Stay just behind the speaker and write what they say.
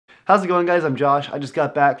How's it going, guys? I'm Josh. I just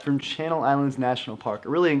got back from Channel Islands National Park, a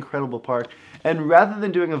really incredible park. And rather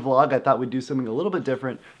than doing a vlog, I thought we'd do something a little bit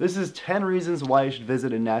different. This is 10 reasons why you should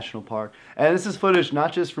visit a national park. And this is footage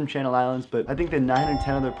not just from Channel Islands, but I think the 9 or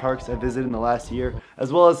 10 other parks I visited in the last year,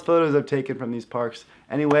 as well as photos I've taken from these parks.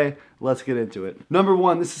 Anyway, let's get into it. Number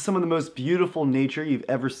 1, this is some of the most beautiful nature you've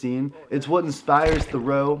ever seen. It's what inspires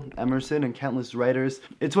Thoreau, Emerson, and countless writers.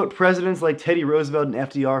 It's what presidents like Teddy Roosevelt and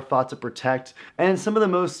FDR fought to protect. And some of the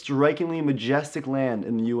most strikingly majestic land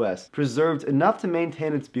in the US, preserved enough to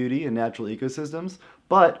maintain its beauty and natural ecosystems,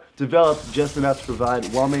 but developed just enough to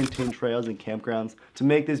provide well-maintained trails and campgrounds to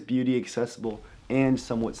make this beauty accessible and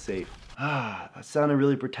somewhat safe. That sounded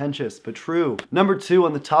really pretentious, but true. Number 2,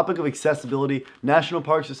 on the topic of accessibility, national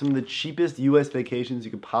parks are some of the cheapest US vacations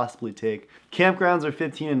you could possibly take. Campgrounds are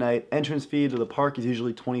 $15 a night, entrance fee to the park is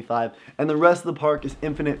usually $25, and the rest of the park is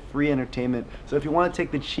infinite free entertainment. So if you want to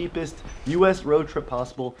take the cheapest US road trip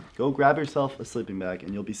possible, go grab yourself a sleeping bag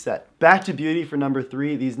and you'll be set. Back to beauty for number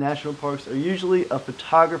 3, these national parks are usually a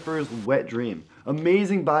photographer's wet dream.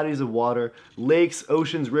 Amazing bodies of water, lakes,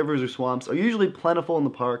 oceans, rivers, or swamps are usually plentiful in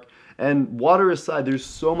the park. And water aside, there's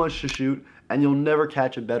so much to shoot, and you'll never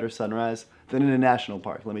catch a better sunrise than in a national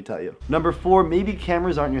park, let me tell you. Number 4, maybe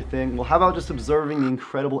cameras aren't your thing. Well, how about just observing the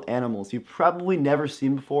incredible animals you've probably never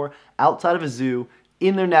seen before outside of a zoo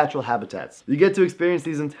in their natural habitats. You get to experience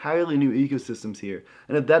these entirely new ecosystems here.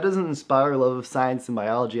 And if that doesn't inspire a love of science and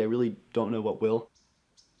biology, I really don't know what will.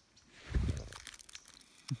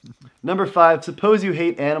 Number 5, suppose you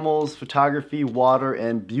hate animals, photography, water,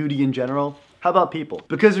 and beauty in general. How about people?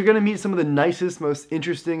 Because you're gonna meet some of the nicest, most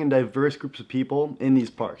interesting, and diverse groups of people in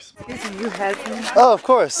these parks. You help me? Oh, of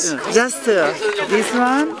course. Yeah. Just this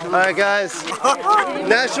one? Alright, guys.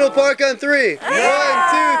 National Park on 3. 1, 2, 3.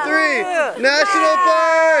 National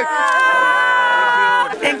Park!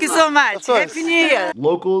 Thank you so much. Happy New Year.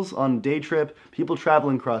 Locals on day trip, people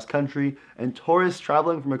traveling cross country, and tourists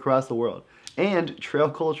traveling from across the world. And trail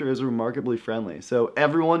culture is remarkably friendly, so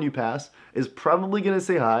everyone you pass is probably going to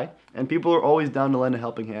say hi, and people are always down to lend a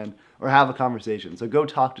helping hand or have a conversation, so go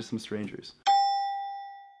talk to some strangers.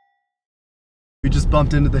 We just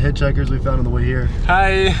bumped into the hitchhikers we found on the way here.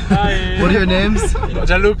 Hi. Hi. What are your names?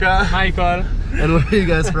 Gianluca. Michael. And where are you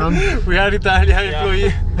guys from? We are Italian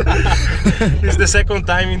employee. It's the second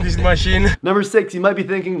time in this machine. Number 6, you might be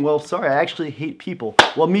thinking, well, sorry, I actually hate people.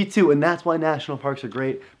 Well, me too, and that's why national parks are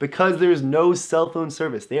great, because there's no cell phone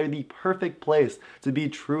service. They are the perfect place to be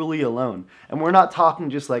truly alone. And we're not talking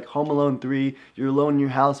just like Home Alone 3, you're alone in your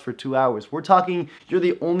house for 2 hours. We're talking you're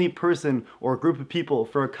the only person or group of people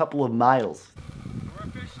for a couple of miles. We're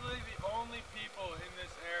officially the only people in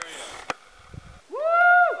this area. Woo!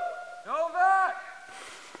 Go back!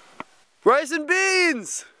 Rice and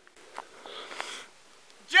beans!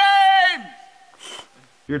 James!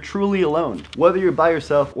 You're truly alone. Whether you're by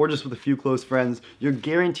yourself or just with a few close friends, you're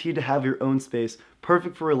guaranteed to have your own space,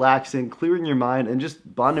 perfect for relaxing, clearing your mind, and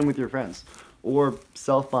just bonding with your friends. Or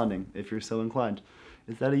self-bonding, if you're so inclined.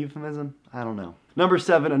 Is that a euphemism? I don't know. Number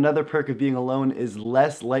 7, another perk of being alone is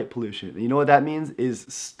less light pollution. And you know what that means? Is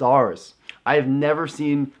stars. I have never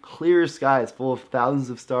seen clear skies full of thousands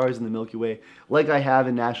of stars in the Milky Way like I have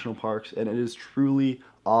in national parks, and it is truly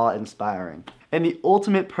awe-inspiring. And the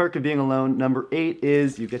ultimate perk of being alone, number 8,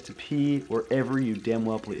 is you get to pee wherever you damn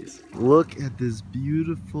well please. Look at this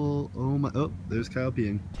beautiful, oh, there's Kyle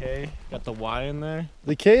peeing. K, got the Y in there.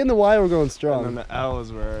 The K and the Y were going strong. And then the L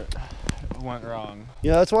is where it went wrong.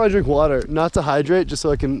 Yeah, that's why I drink water. Not to hydrate, just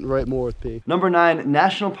so I can write more with pee. Number 9,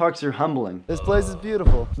 national parks are humbling. This place is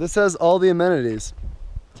beautiful. This has all the amenities.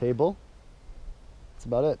 Table. That's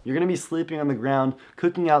about it. You're gonna be sleeping on the ground,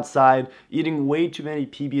 cooking outside, eating way too many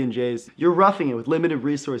PB&Js. You're roughing it with limited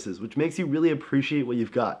resources, which makes you really appreciate what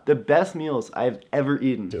you've got. The best meals I've ever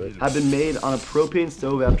eaten have been made on a propane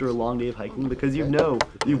stove after a long day of hiking because you know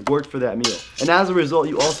you've worked for that meal. And as a result,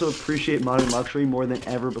 you also appreciate modern luxury more than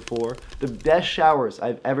ever before. The best showers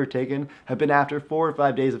I've ever taken have been after 4 or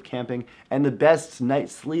 5 days of camping, and the best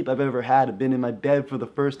night's sleep I've ever had have been in my bed for the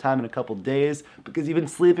first time in a couple days because you've been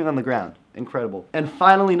sleeping on the ground. Incredible. And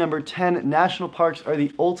finally, number 10, national parks are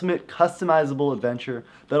the ultimate customizable adventure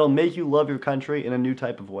that'll make you love your country in a new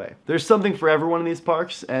type of way. There's something for everyone in these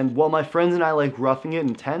parks, and while my friends and I like roughing it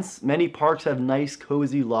in tents, many parks have nice,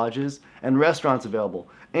 cozy lodges and restaurants available.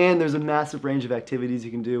 And there's a massive range of activities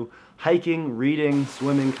you can do: hiking, reading,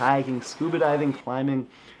 swimming, kayaking, scuba diving, climbing.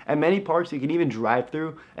 At many parks, you can even drive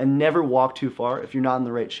through and never walk too far if you're not in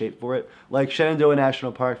the right shape for it. Like Shenandoah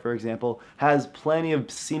National Park, for example, has plenty of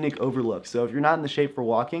scenic overlooks. So if you're not in the shape for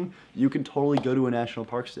walking, you can totally go to a national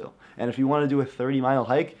park still. And if you want to do a 30-mile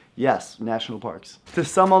hike, Yes, national parks. To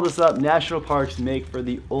sum all this up, national parks make for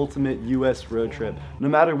the ultimate US road trip. No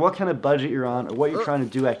matter what kind of budget you're on or what you're trying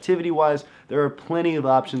to do activity-wise, there are plenty of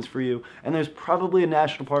options for you, and there's probably a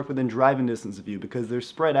national park within driving distance of you because they're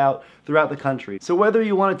spread out throughout the country. So whether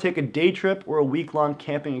you want to take a day trip or a week-long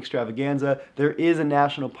camping extravaganza, there is a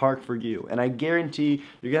national park for you, and I guarantee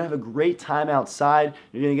you're gonna have a great time outside,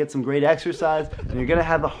 you're gonna get some great exercise, and you're gonna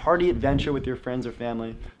have a hearty adventure with your friends or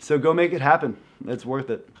family. So go make it happen. It's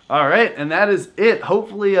worth it. All right, and that is it.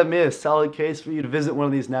 Hopefully I made a solid case for you to visit one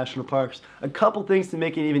of these national parks. A couple things to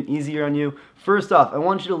make it even easier on you. First off, I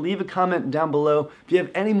want you to leave a comment down below if you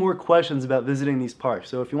have any more questions about visiting these parks.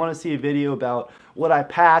 So if you want to see a video about what I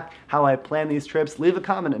pack, how I plan these trips, leave a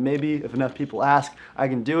comment and maybe if enough people ask, I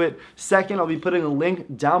can do it. Second, I'll be putting a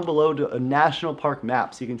link down below to a national park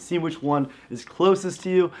map so you can see which one is closest to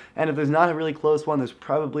you. And if there's not a really close one, there's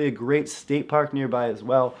probably a great state park nearby as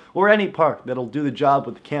well, or any park that'll do the job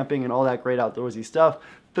with the camping and all that great outdoorsy stuff.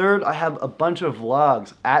 Third, I have a bunch of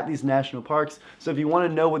vlogs at these national parks, so if you want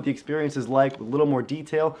to know what the experience is like with a little more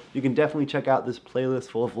detail, you can definitely check out this playlist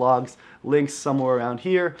full of vlogs, links somewhere around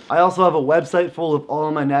here. I also have a website full of all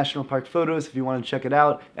of my national park photos if you want to check it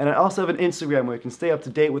out, and I also have an Instagram where you can stay up to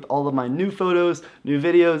date with all of my new photos, new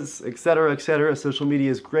videos, etc., etc. Social media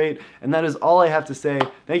is great, and that is all I have to say.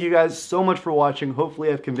 Thank you guys so much for watching.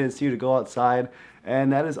 Hopefully I've convinced you to go outside,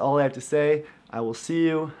 and that is all I have to say. I will see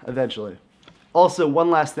you eventually. Also, one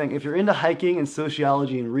last thing, if you're into hiking and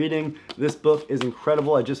sociology and reading, this book is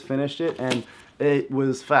incredible. I just finished it and it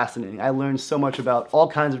was fascinating. I learned so much about all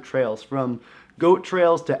kinds of trails, from goat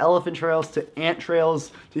trails to elephant trails to ant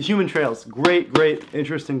trails to human trails. Great, great,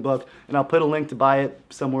 interesting book, and I'll put a link to buy it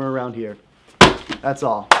somewhere around here. That's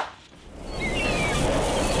all.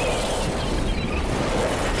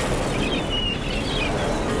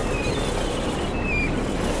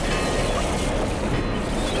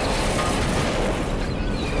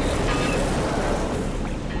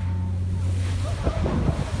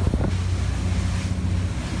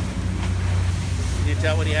 Can you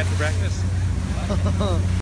tell what he had for breakfast?